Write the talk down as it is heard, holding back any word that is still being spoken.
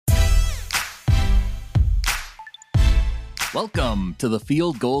Welcome to the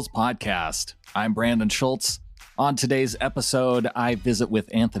Field Goals Podcast. I'm Brandon Schultz. On today's episode, I visit with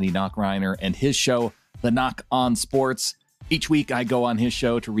Anthony Knockreiner and his show, The Knock on Sports. Each week, I go on his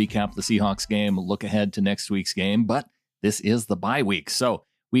show to recap the Seahawks game, look ahead to next week's game, but this is the bye week, so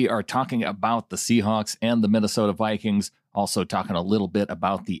we are talking about the Seahawks and the Minnesota Vikings, also talking a little bit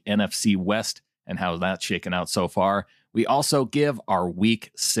about the NFC West and how that's shaken out so far. We also give our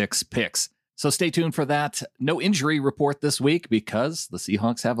Week 6 picks. So stay tuned for that. No injury report this week because the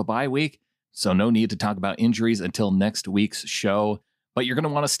Seahawks have a bye week, so no need to talk about injuries until next week's show. But you're going to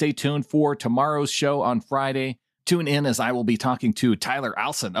want to stay tuned for tomorrow's show on Friday. Tune in as I will be talking to Tyler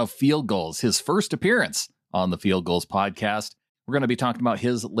Alson of Field Goals, his first appearance on the Field Goals Podcast. We're going to be talking about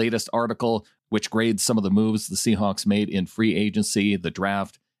his latest article, which grades some of the moves the Seahawks made in free agency, the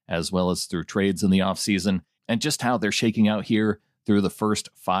draft, as well as through trades in the offseason, and just how they're shaking out here through the first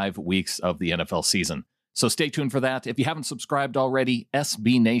 5 weeks of the NFL season. So stay tuned for that. If you haven't subscribed already,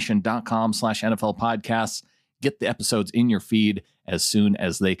 sbnation.com/NFL podcasts. Get the episodes in your feed as soon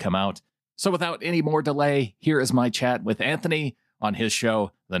as they come out. So without any more delay, here is my chat with Anthony on his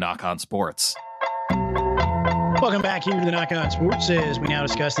show, The Knock on Sports. Welcome back here to The Knock on Sports as we now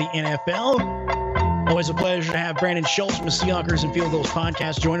discuss the NFL. Always a pleasure to have Brandon Schultz from the Seahawks and Field Goals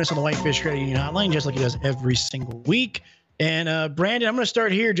Podcast join us on the Whitefish Credit Union Hotline, just like he does every single week. And Brandon, I'm going to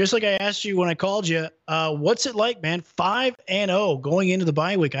start here, just like I asked you when I called you. What's it like, man? 5-0 going into the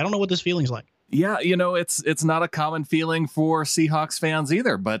bye week. I don't know what this feeling's like. Yeah, it's not a common feeling for Seahawks fans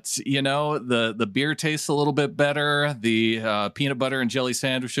either, but the beer tastes a little bit better. The peanut butter and jelly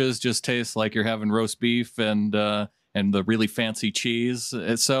sandwiches just taste like you're having roast beef and the really fancy cheese.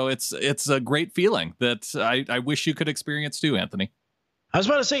 So it's a great feeling that I wish you could experience too, Anthony. I was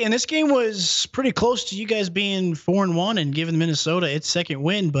about to say, and this game was pretty close to you guys being 4-1 and giving Minnesota its second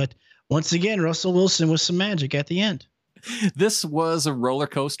win. But once again, Russell Wilson with some magic at the end. This was a roller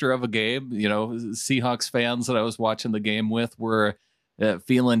coaster of a game. Seahawks fans that I was watching the game with were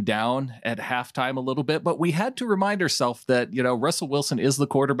feeling down at halftime a little bit. But we had to remind ourselves that, Russell Wilson is the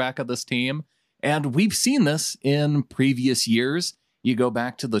quarterback of this team. And we've seen this in previous years. You go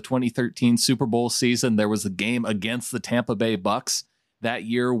back to the 2013 Super Bowl season. There was a game against the Tampa Bay Bucks that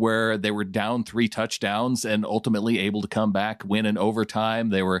year where they were down 3 touchdowns and ultimately able to come back, win in overtime.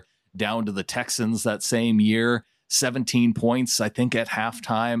 They were down to the Texans that same year, 17 points, I think, at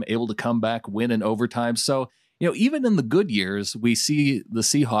halftime, able to come back, win in overtime. So, even in the good years, we see the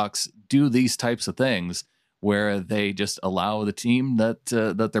Seahawks do these types of things where they just allow the team that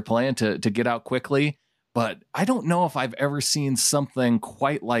they're playing to get out quickly. But I don't know if I've ever seen something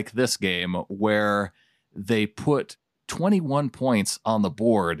quite like this game where they put 21 points on the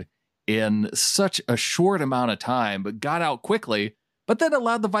board in such a short amount of time, but got out quickly, but then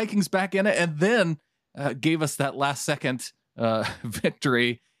allowed the Vikings back in it and then gave us that last second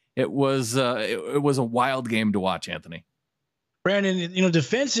victory. It was a wild game to watch, Anthony. Brandon,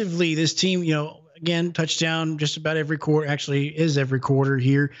 defensively, this team, again, touchdown just about every quarter, actually is every quarter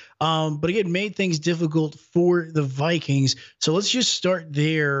here. But again, made things difficult for the Vikings. So let's just start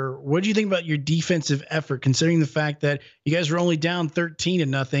there. What do you think about your defensive effort, considering the fact that you guys were only down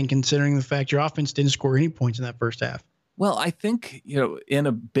 13-0, considering the fact your offense didn't score any points in that first half? Well, I think, in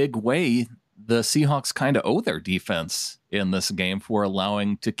a big way, the Seahawks kind of owe their defense in this game for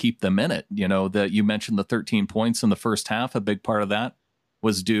allowing to keep them in it. That you mentioned the 13 points in the first half. A big part of that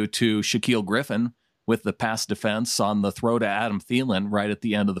was due to Shaquille Griffin with the pass defense on the throw to Adam Thielen right at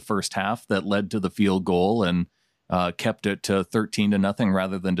the end of the first half that led to the field goal and kept it to 13-0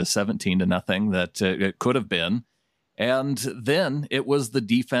 rather than to 17-0 that it could have been. And then it was the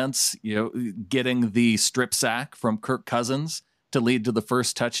defense, getting the strip sack from Kirk Cousins to lead to the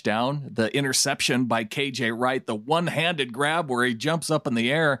first touchdown, the interception by KJ Wright, the one-handed grab where he jumps up in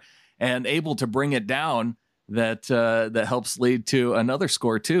the air and able to bring it down that helps lead to another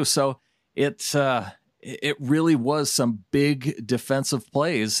score too. So it really was some big defensive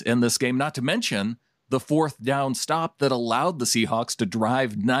plays in this game, not to mention the 4th down stop that allowed the Seahawks to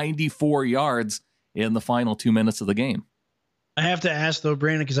drive 94 yards in the final 2 minutes of the game. I have to ask though,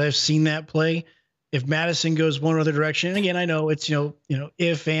 Brandon, because I've seen that play. If Madison goes one other direction, and again, I know it's,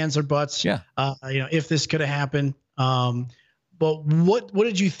 if, ands, or buts, yeah. If this could have happened. But what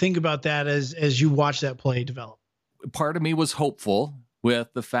did you think about that as you watched that play develop? Part of me was hopeful with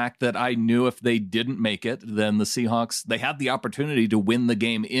the fact that I knew if they didn't make it, then the Seahawks, they had the opportunity to win the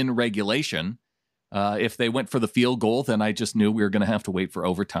game in regulation. If they went for the field goal, then I just knew we were going to have to wait for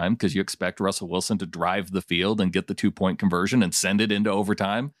overtime because you expect Russell Wilson to drive the field and get the 2-point conversion and send it into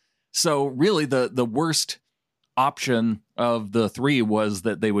overtime. So really the worst option of the three was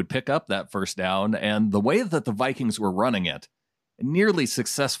that they would pick up that first down. And the way that the Vikings were running it, nearly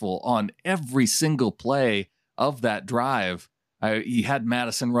successful on every single play of that drive. He had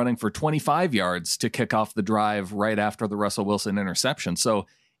Madison running for 25 yards to kick off the drive right after the Russell Wilson interception. So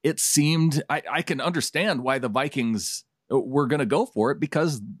it seemed, I can understand why the Vikings were going to go for it,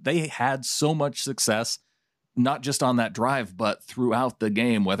 because they had so much success, not just on that drive, but throughout the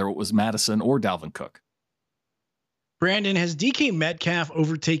game, whether it was Madison or Dalvin Cook. Brandon, has DK Metcalf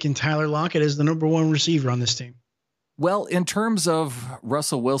overtaken Tyler Lockett as the number one receiver on this team? Well, in terms of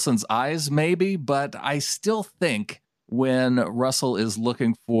Russell Wilson's eyes, maybe, but I still think when Russell is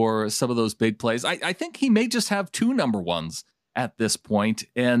looking for some of those big plays, I think he may just have two number ones at this point,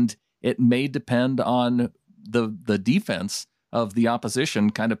 and it may depend on the defense of the opposition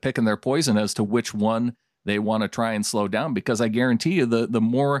kind of picking their poison as to which one they want to try and slow down, because I guarantee you the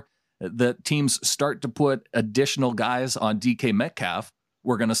more that teams start to put additional guys on DK Metcalf,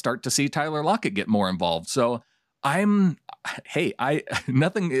 we're going to start to see Tyler Lockett get more involved. So nothing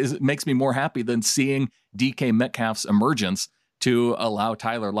makes me more happy than seeing DK Metcalf's emergence to allow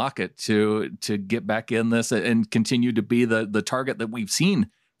Tyler Lockett to get back in this and continue to be the target that we've seen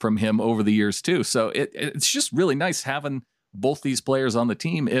from him over the years too. So it's just really nice having both these players on the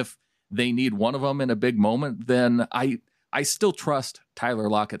team. If they need one of them in a big moment, then I still trust Tyler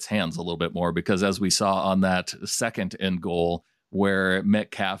Lockett's hands a little bit more, because as we saw on that second and goal where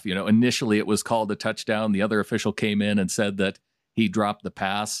Metcalf, initially it was called a touchdown. The other official came in and said that he dropped the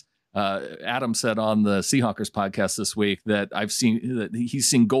pass. Adam said on the Seahawks podcast this week that he's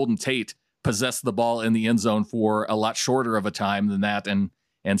seen Golden Tate possess the ball in the end zone for a lot shorter of a time than that, and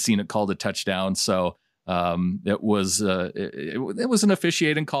seen it called a touchdown. So it was an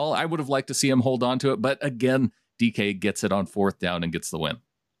officiating call. I would have liked to see him hold on to it, but again, DK gets it on fourth down and gets the win.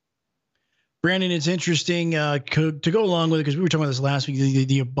 Brandon, it's interesting to go along with it, because we were talking about this last week,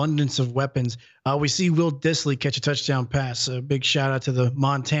 the abundance of weapons. We see Will Dissly catch a touchdown pass. A big shout out to the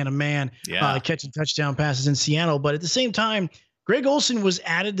Montana man catching touchdown passes in Seattle. But at the same time, Greg Olsen was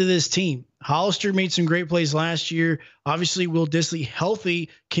added to this team. Hollister made some great plays last year. Obviously, Will Dissly, healthy,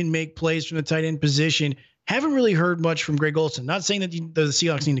 can make plays from the tight end position. Haven't really heard much from Greg Olsen. Not saying that the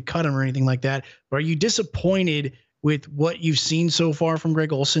Seahawks need to cut him or anything like that, but are you disappointed with what you've seen so far from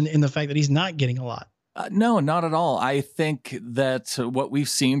Greg Olsen in the fact that he's not getting a lot? No, not at all. I think that what we've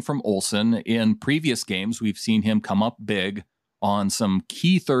seen from Olsen in previous games, we've seen him come up big on some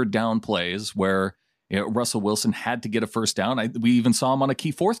key third down plays where Russell Wilson had to get a first down. We even saw him on a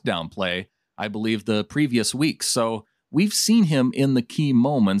key fourth down play, I believe, the previous week. So we've seen him in the key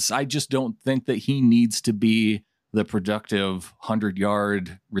moments. I just don't think that he needs to be the productive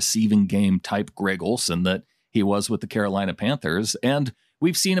 100-yard receiving game type Greg Olsen that he was with the Carolina Panthers. And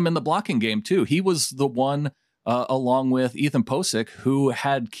we've seen him in the blocking game too. He was the one, along with Ethan Posick, who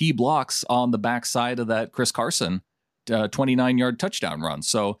had key blocks on the backside of that Chris Carson 29-yard touchdown run.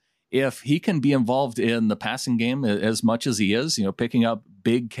 So if he can be involved in the passing game as much as he is, picking up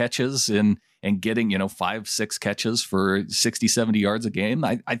big catches and getting, 5-6 catches for 60, 70 yards a game,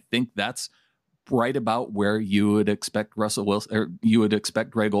 I think that's right about where you would expect Russell Wilson, or you would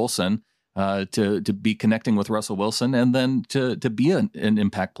expect Greg Olsen to be connecting with Russell Wilson, and then to be an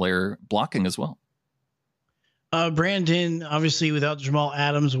impact player blocking as well. Brandon, obviously without Jamal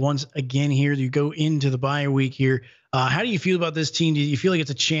Adams once again here, you go into the bye week here. How do you feel about this team? Do you feel like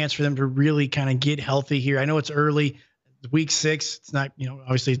it's a chance for them to really kind of get healthy here? I know it's early, week 6. It's not,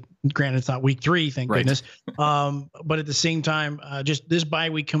 obviously, granted, it's not week 3, thank goodness. But at the same time, just this bye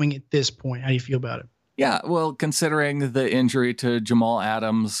week coming at this point, how do you feel about it? Yeah, well, considering the injury to Jamal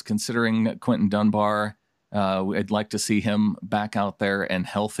Adams, considering Quentin Dunbar, I'd like to see him back out there and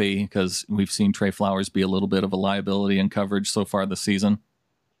healthy, because we've seen Trey Flowers be a little bit of a liability in coverage so far this season.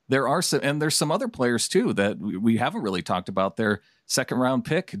 There's some other players too that we haven't really talked about. Their second round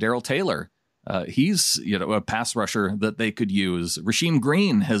pick, Darrell Taylor. He's a pass rusher that they could use. Rasheem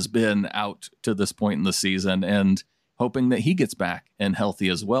Green has been out to this point in the season, and hoping that he gets back and healthy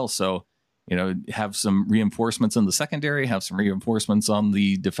as well. So, have some reinforcements in the secondary, have some reinforcements on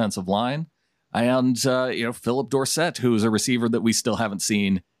the defensive line. And, Philip Dorsett, who's a receiver that we still haven't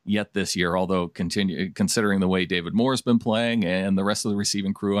seen yet this year, although considering the way David Moore's been playing and the rest of the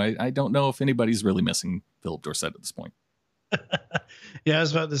receiving crew, I don't know if anybody's really missing Philip Dorsett at this point. Yeah, I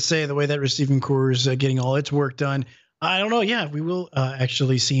was about to say, the way that receiving core is getting all its work done, I don't know. Yeah, we will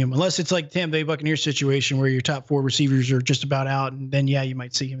actually see him, unless it's like Tampa Bay Buccaneers situation where your top 4 receivers are just about out, and then you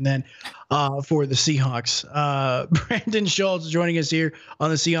might see him then for the Seahawks. Brandon Schultz joining us here on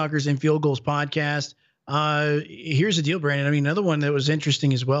the Seahawkers and Field Goals podcast. Here's the deal, Brandon. I mean, another one that was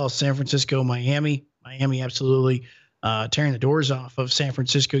interesting as well: San Francisco, Miami Miami absolutely tearing the doors off of San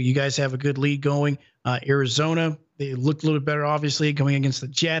Francisco. You guys have a good lead going. Arizona, they looked a little bit better, obviously, going against the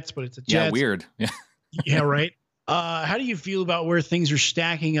Jets, but it's the Jets. Yeah, weird. Yeah. Yeah, right. How do you feel about where things are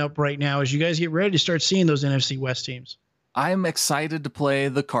stacking up right now as you guys get ready to start seeing those NFC West teams? I'm excited to play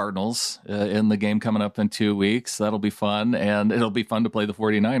the Cardinals in the game coming up in 2 weeks. That'll be fun, and it'll be fun to play the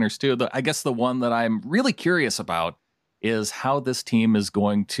 49ers too. I guess the one that I'm really curious about is how this team is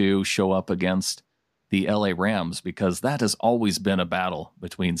going to show up against the LA Rams, because that has always been a battle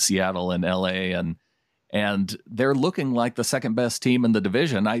between Seattle and LA, and they're looking like the second best team in the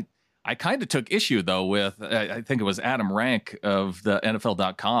division. I kind of took issue, though, with, I think it was Adam Rank of the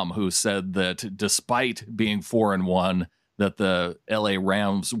NFL.com who said that despite being 4-1, that the LA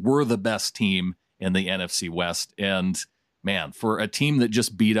Rams were the best team in the NFC West. And man, for a team that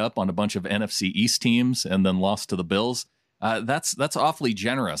just beat up on a bunch of NFC East teams and then lost to the Bills, that's awfully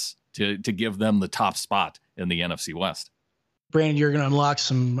generous to give them the top spot in the NFC West. Brandon, you're going to unlock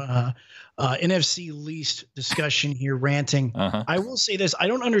some NFC least discussion here, ranting. I will say this. I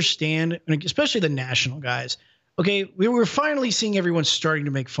don't understand, especially the national guys. Okay, we were finally seeing everyone starting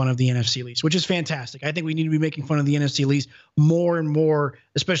to make fun of the NFC least, which is fantastic. I think we need to be making fun of the NFC least more and more,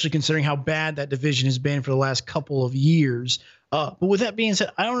 especially considering how bad that division has been for the last couple of years. But with that being said,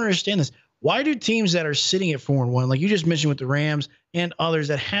 I don't understand this. Why do teams that are sitting at 4-1, like you just mentioned with the Rams and others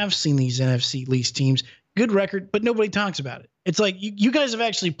that have seen these NFC least teams, good record, but nobody talks about it? It's like you guys have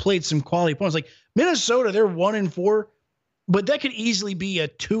actually played some quality opponents. Like Minnesota, they're 1-4. But that could easily be a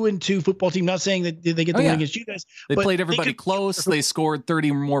 2-2 football team. Not saying that they get the win against you guys. They played everybody close. They scored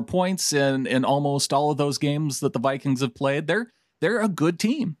 30 or more points in almost all of those games that the Vikings have played. They're a good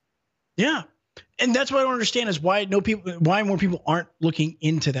team. Yeah. And that's what I don't understand is why more people aren't looking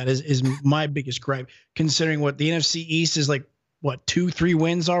into that is my biggest gripe, considering what the NFC East is like, 2-3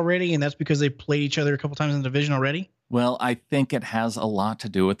 wins already. And that's because they played each other a couple times in the division already. Well, I think it has a lot to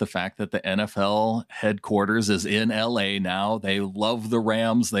do with the fact that the NFL headquarters is in LA now. They love the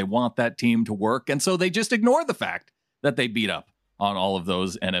Rams. They want that team to work. And so they just ignore the fact that they beat up on all of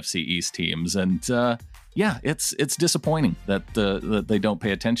those NFC East teams. And it's disappointing that they don't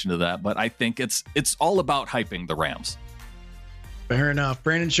pay attention to that. But I think it's all about hyping the Rams. Fair enough.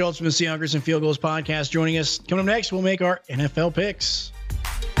 Brandon Schultz from the Seahawks and Field Goals podcast joining us. Coming up next, we'll make our NFL picks.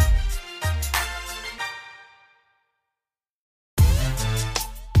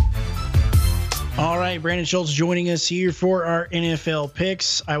 All right, Brandon Schultz joining us here for our NFL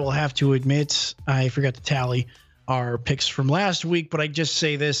picks. I will have to admit, I forgot to tally our picks from last week, but I just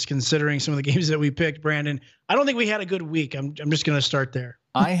say this, considering some of the games that we picked, Brandon, I don't think we had a good week. I'm just going to start there.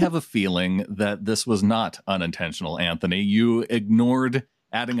 I have a feeling that this was not unintentional, Anthony. You ignored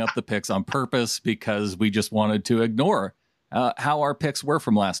adding up the picks on purpose because we just wanted to ignore how our picks were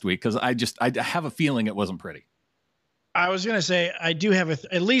from last week, because I have a feeling it wasn't pretty. I was going to say, I do have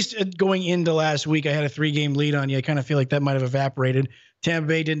at least going into last week, I had a 3-game lead on you. I kind of feel like that might have evaporated. Tampa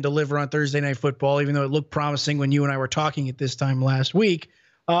Bay didn't deliver on Thursday Night Football, even though it looked promising when you and I were talking at this time last week.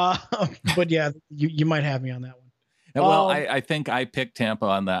 But yeah, you might have me on that one. Well, I think I picked Tampa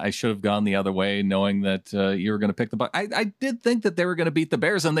on that. I should have gone the other way, knowing that you were going to pick the Bucs. I did think that they were going to beat the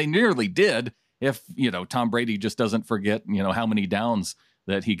Bears, and they nearly did. If Tom Brady just doesn't forget, how many downs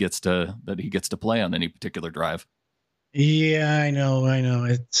that he gets to play on any particular drive. Yeah, I know.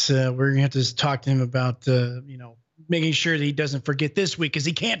 It's we're gonna have to talk to him about making sure that he doesn't forget this week, because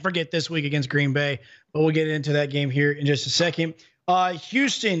he can't forget this week against Green Bay. But we'll get into that game here in just a second.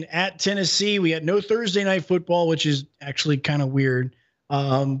 Houston at Tennessee. We had no Thursday Night Football, which is actually kind of weird.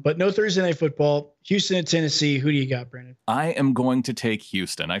 But no Thursday Night Football. Houston at Tennessee. Who do you got, Brandon? I am going to take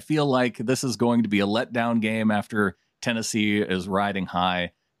Houston. I feel like this is going to be a letdown game after Tennessee is riding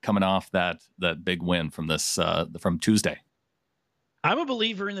high, coming off that big win from from Tuesday. I'm a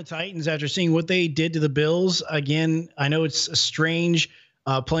believer in the Titans after seeing what they did to the Bills. Again, I know it's strange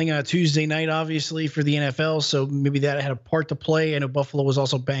playing on a Tuesday night, obviously, for the NFL, so maybe that had a part to play. I know Buffalo was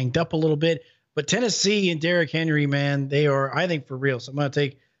also banged up a little bit. But Tennessee and Derrick Henry, man, they are, I think, for real. So I'm going to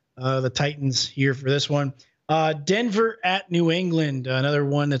take the Titans here for this one. Denver at New England, another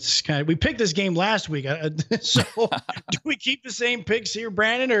one that's we picked this game last week. So do we keep the same picks here,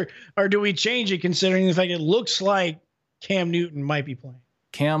 Brandon, or do we change it considering the fact it looks like Cam Newton might be playing?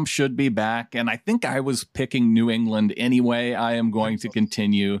 Cam should be back, and I think I was picking New England anyway. I am going to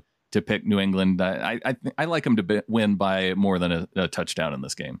continue to pick New England. I like them to win by more than a touchdown in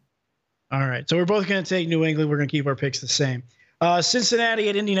this game. All right, so we're both going to take New England. We're going to keep our picks the same. Cincinnati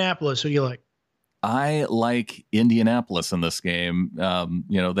at Indianapolis. Who do you like? I like Indianapolis in this game.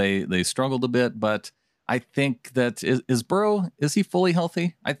 They struggled a bit, but I think that is Burrow, is he fully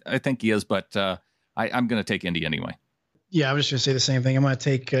healthy? I think he is, but I'm going to take Indy anyway. Yeah, I was just going to say the same thing. I'm going to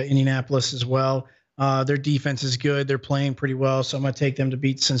take Indianapolis as well. Their defense is good. They're playing pretty well, so I'm going to take them to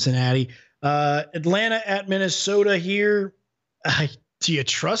beat Cincinnati. Atlanta at Minnesota here. Do you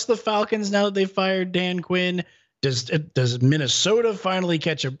trust the Falcons now that they fired Dan Quinn? Does Minnesota finally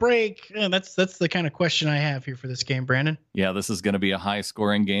catch a break? That's the kind of question I have here for this game, Brandon. Yeah, this is going to be a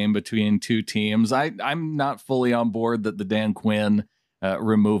high-scoring game between two teams. I'm not fully on board that the Dan Quinn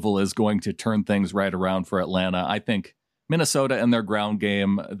removal is going to turn things right around for Atlanta. I think Minnesota and their ground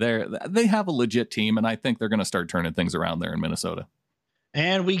game, they have a legit team, and I think they're going to start turning things around there in Minnesota.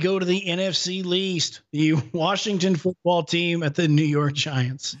 And we go to the NFC least, the Washington football team at the New York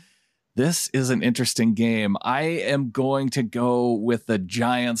Giants. This is an interesting game. I am going to go with the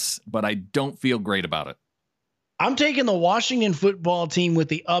Giants, but I don't feel great about it. I'm taking the Washington football team with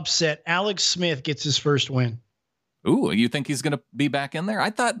the upset. Alex Smith gets his first win. Ooh, you think he's going to be back in there?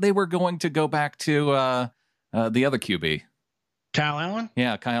 I thought they were going to go back to the other QB. Kyle Allen?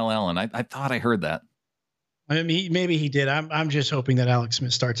 Yeah, Kyle Allen. I thought I heard that. I mean, maybe he did. I'm just hoping that Alex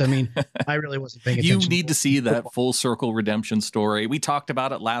Smith starts. I mean, I really wasn't paying attention. You need to see that full circle redemption story. We talked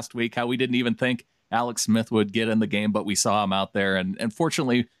about it last week, how we didn't even think Alex Smith would get in the game, but we saw him out there. And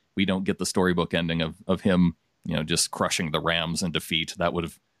fortunately, we don't get the storybook ending of him, just crushing the Rams in defeat. That would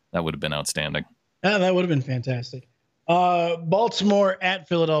have been outstanding. That would have been fantastic. Baltimore at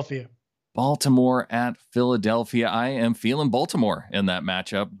Philadelphia. Baltimore at Philadelphia. I am feeling Baltimore in that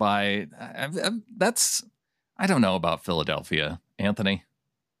matchup. I don't know about Philadelphia, Anthony.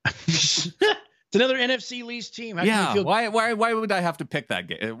 It's another NFC least team. Why would I have to pick that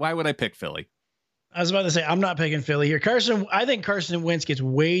game? Why would I pick Philly? I was about to say, I'm not picking Philly here. I think Carson Wentz gets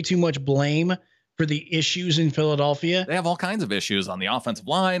way too much blame for the issues in Philadelphia. They have all kinds of issues on the offensive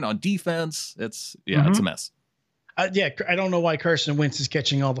line, on defense. It's a mess. I don't know why Carson Wentz is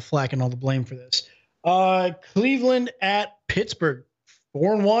catching all the flack and all the blame for this. Cleveland at Pittsburgh.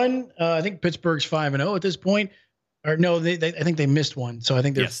 4-1. I think Pittsburgh's 5-0 at this point. Or no, I think they missed one. So I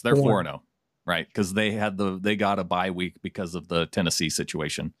think they're 4-0, right? Because they got a bye week because of the Tennessee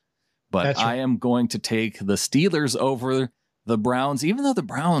situation. But I am going to take the Steelers over the Browns, even though the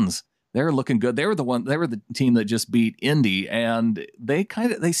Browns, they're looking good. They were the team that just beat Indy, and they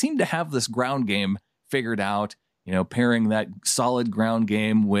seem to have this ground game figured out. Pairing that solid ground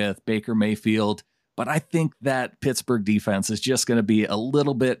game with Baker Mayfield. But I think that Pittsburgh defense is just going to be a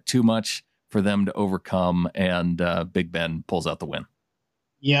little bit too much for them to overcome, and Big Ben pulls out the win.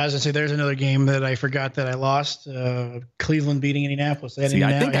 Yeah, as I say, there's another game that I forgot that I lost. Cleveland beating Indianapolis. I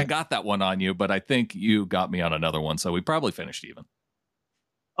think I got that one on you, but I think you got me on another one, so we probably finished even.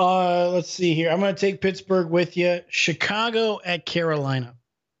 Let's see here. I'm going to take Pittsburgh with you. Chicago at Carolina.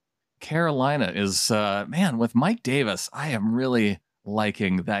 Carolina is, with Mike Davis, I am really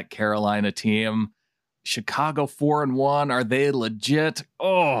liking that Carolina team. Chicago 4-1. Are they legit?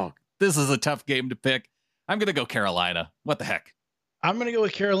 Oh, this is a tough game to pick. I'm going to go Carolina. What the heck? I'm going to go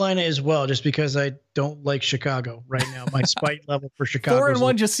with Carolina as well, just because I don't like Chicago right now. My spite level for Chicago.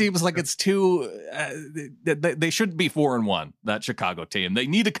 4-1 just seems like it's too, they shouldn't be 4-1, that Chicago team. They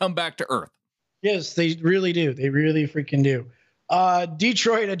need to come back to earth. Yes, they really do. They really freaking do.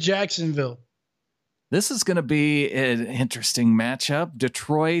 Detroit at Jacksonville. This is going to be an interesting matchup.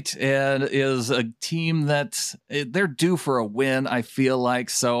 Detroit is a team that they're due for a win, I feel like.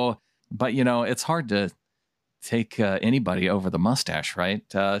 So, but it's hard to take anybody over the mustache, right?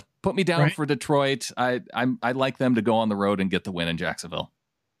 Put me down for Detroit. I like them to go on the road and get the win in Jacksonville.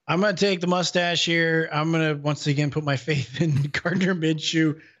 I'm going to take the mustache here. I'm going to once again put my faith in Gardner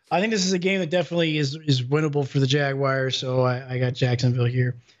Minshew. I think this is a game that definitely is winnable for the Jaguars. So I got Jacksonville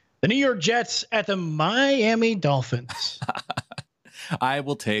here. The New York Jets at the Miami Dolphins. I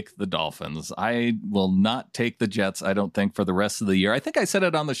will take the Dolphins. I will not take the Jets, I don't think, for the rest of the year. I think I said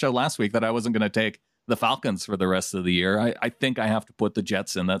it on the show last week that I wasn't going to take the Falcons for the rest of the year. I think I have to put the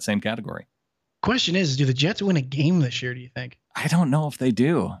Jets in that same category. Question is, do the Jets win a game this year, do you think? I don't know if they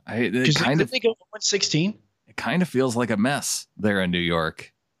do. They go 1-16. It kind of feels like a mess there in New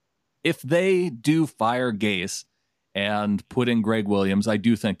York. If they do fire Gase and put in Greg Williams, I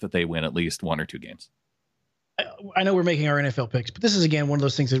do think that they win at least one or two games. I know we're making our NFL picks, but this is, again, one of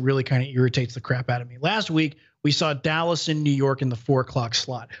those things that really kind of irritates the crap out of me. Last week, we saw Dallas and New York in the 4:00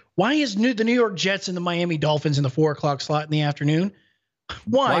 slot. Why is the New York Jets and the Miami Dolphins in the 4:00 slot in the afternoon?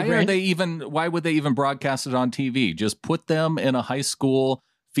 Why would they even broadcast it on TV? Just put them in a high school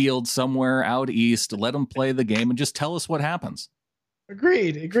field somewhere out east, let them play the game, and just tell us what happens.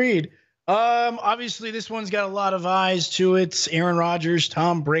 Agreed. Obviously, this one's got a lot of eyes to it. Aaron Rodgers,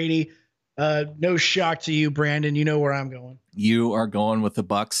 Tom Brady. No shock to you, Brandon. You know where I'm going. You are going with the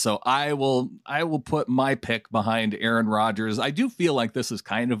Bucks, so I will put my pick behind Aaron Rodgers. I do feel like this is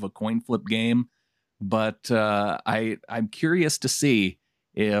kind of a coin flip game, but I'm curious to see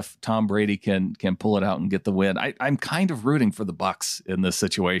if Tom Brady can pull it out and get the win. I'm kind of rooting for the Bucks in this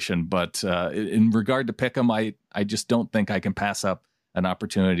situation, but in regard to pick 'em, I just don't think I can pass up an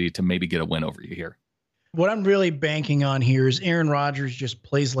opportunity to maybe get a win over you here. What I'm really banking on here is Aaron Rodgers just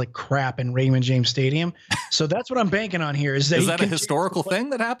plays like crap in Raymond James Stadium. So that's what I'm banking on here. Is that a historical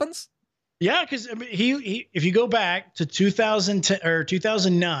thing that happens? Yeah, because I mean, he if you go back to 2010 or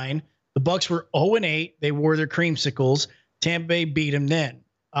 2009, the Bucks were 0-8. They wore their creamsicles. Tampa Bay beat him then.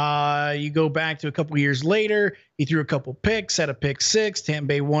 You go back to a couple years later, he threw a couple picks, had a pick six. Tampa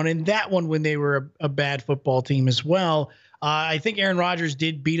Bay won in that one when they were a bad football team as well. I think Aaron Rodgers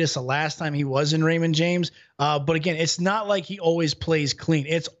did beat us the last time he was in Raymond James. But again, it's not like he always plays clean.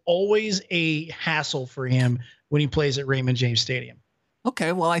 It's always a hassle for him when he plays at Raymond James Stadium.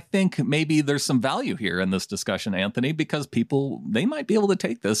 Okay, well, I think maybe there's some value here in this discussion, Anthony, because they might be able to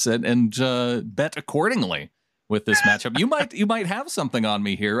take this and bet accordingly with this matchup. You might have something on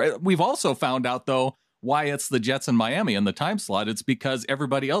me here. We've also found out, though, why it's the Jets in Miami in the time slot. It's because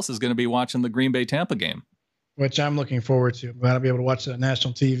everybody else is going to be watching the Green Bay Tampa game, which I'm looking forward to. I'm glad I'll be able to watch that on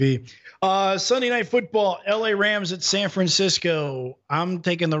national TV. Sunday Night Football, LA Rams at San Francisco. I'm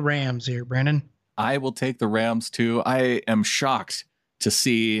taking the Rams here, Brandon. I will take the Rams too. I am shocked to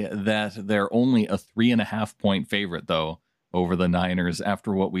see that they're only a 3.5 point favorite, though, over the Niners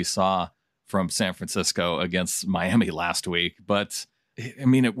after what we saw from San Francisco against Miami last week. But I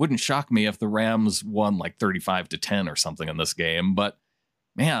mean, it wouldn't shock me if the Rams won like 35-10 or something in this game. But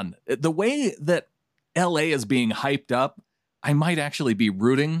man, the way that LA is being hyped up, I might actually be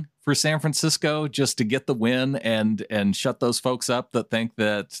rooting for San Francisco just to get the win and shut those folks up that think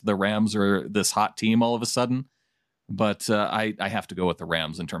that the Rams are this hot team all of a sudden. But I have to go with the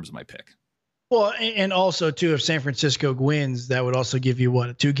Rams in terms of my pick. Well, and also, too, if San Francisco wins, that would also give you, what,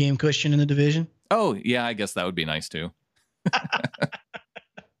 a 2-game cushion in the division? Oh, yeah, I guess that would be nice, too.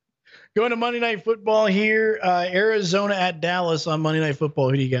 Going to Monday Night Football here, Arizona at Dallas on Monday Night Football.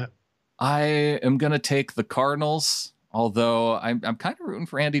 Who do you got? I am going to take the Cardinals, although I'm kind of rooting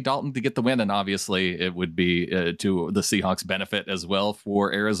for Andy Dalton to get the win, and obviously it would be to the Seahawks' benefit as well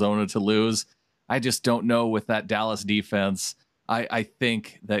for Arizona to lose. I just don't know with that Dallas defense. I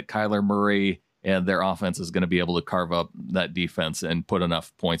think that Kyler Murray and their offense is going to be able to carve up that defense and put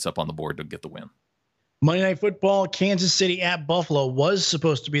enough points up on the board to get the win. Monday Night Football, Kansas City at Buffalo was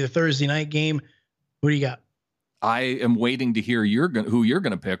supposed to be the Thursday night game. Who do you got? I am waiting to hear who you're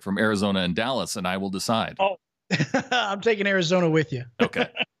going to pick from Arizona and Dallas, and I will decide. Oh, I'm taking Arizona with you. Okay.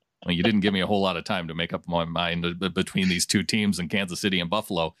 Well, you didn't give me a whole lot of time to make up my mind between these two teams in Kansas City and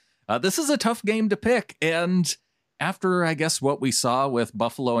Buffalo. This is a tough game to pick, and after, I guess, what we saw with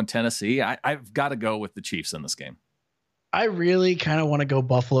Buffalo and Tennessee, I've got to go with the Chiefs in this game. I really kind of want to go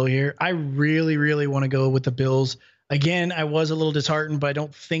Buffalo here. I really, really want to go with the Bills. Again, I was a little disheartened, but I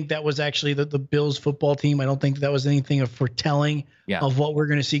don't think that was actually the Bills football team. I don't think that was anything of foretelling of what we're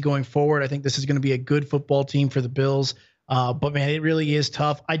going to see going forward. I think this is going to be a good football team for the Bills. But man, it really is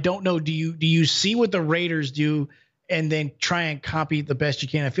tough. I don't know. Do you see what the Raiders do and then try and copy the best you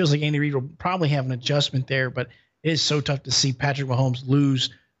can? It feels like Andy Reid will probably have an adjustment there, but it is so tough to see Patrick Mahomes lose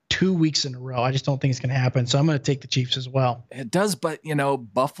 2 weeks in a row. I just don't think it's going to happen. So I'm going to take the Chiefs as well. It does, but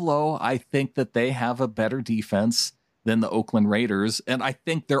Buffalo, I think that they have a better defense than the Oakland Raiders. And I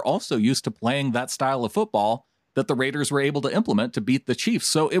think they're also used to playing that style of football that the Raiders were able to implement to beat the Chiefs.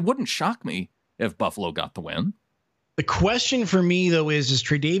 So it wouldn't shock me if Buffalo got the win. The question for me, though, is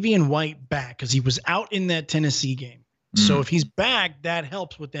Tre'Davious White back? Because he was out in that Tennessee game. So if he's back, that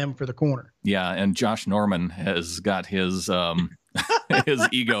helps with them for the corner. Yeah, and Josh Norman has got his his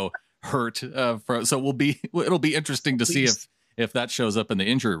ego hurt. So it'll be interesting to see if that shows up in the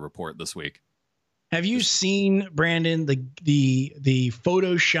injury report this week. Have you seen, Brandon, the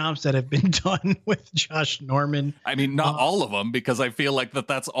photoshops that have been done with Josh Norman? I mean, not all of them, because I feel like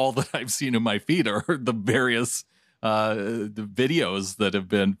that's all that I've seen in my feed are the various the videos that have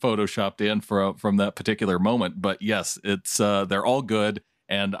been photoshopped in from that particular moment. But yes, it's they're all good,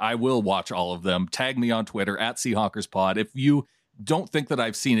 and I will watch all of them. Tag me on Twitter at SeahawkersPod. If you don't think that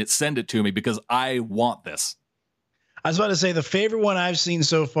I've seen it, send it to me, because I want this. I was about to say the favorite one I've seen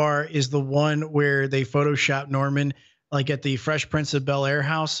so far is the one where they Photoshop Norman, like at the Fresh Prince of Bel-Air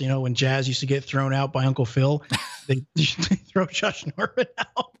house, when Jazz used to get thrown out by Uncle Phil, they throw Josh Norman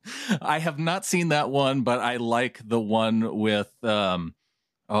out. I have not seen that one, but I like the one with,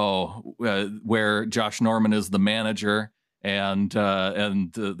 where Josh Norman is the manager and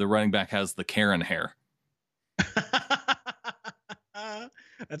the running back has the Karen hair.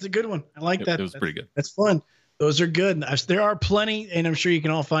 That's a good one. I like that. It was pretty good. That's fun. Those are good. There are plenty, and I'm sure you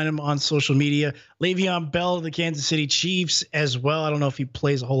can all find them on social media. Le'Veon Bell of the Kansas City Chiefs as well. I don't know if he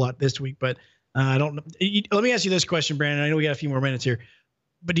plays a whole lot this week, but I don't know. Let me ask you this question, Brandon. I know we got a few more minutes here,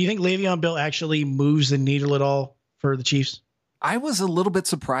 but do you think Le'Veon Bell actually moves the needle at all for the Chiefs? I was a little bit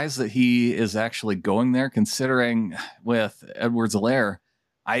surprised that he is actually going there, considering with Edwards-Helaire,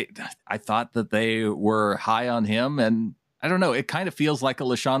 I thought that they were high on him, and I don't know. It kind of feels like a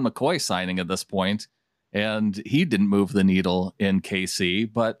LaShawn McCoy signing at this point, and he didn't move the needle in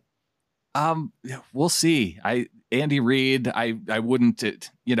KC, but we'll see. Andy Reid, I wouldn't,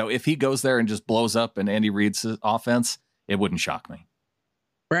 if he goes there and just blows up in Andy Reid's offense, it wouldn't shock me.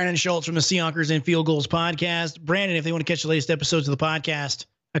 Brandon Schultz from the Seahawks and Field Goals podcast. Brandon, if they want to catch the latest episodes of the podcast,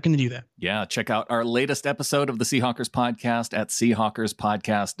 how can they do that? Yeah, check out our latest episode of the Seahawkers podcast at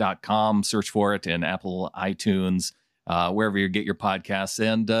seahawkerspodcast.com. Search for it in Apple, iTunes, wherever you get your podcasts.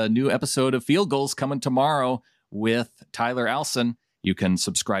 And a new episode of Field Goals coming tomorrow with Tyler Alson. You can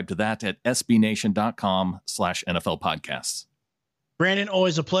subscribe to that at sbnation.com/NFL podcasts. Brandon,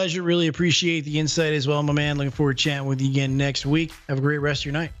 always a pleasure. Really appreciate the insight as well, my man. Looking forward to chatting with you again next week. Have a great rest of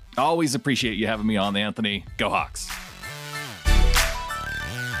your night. Always appreciate you having me on, Anthony. Go Hawks.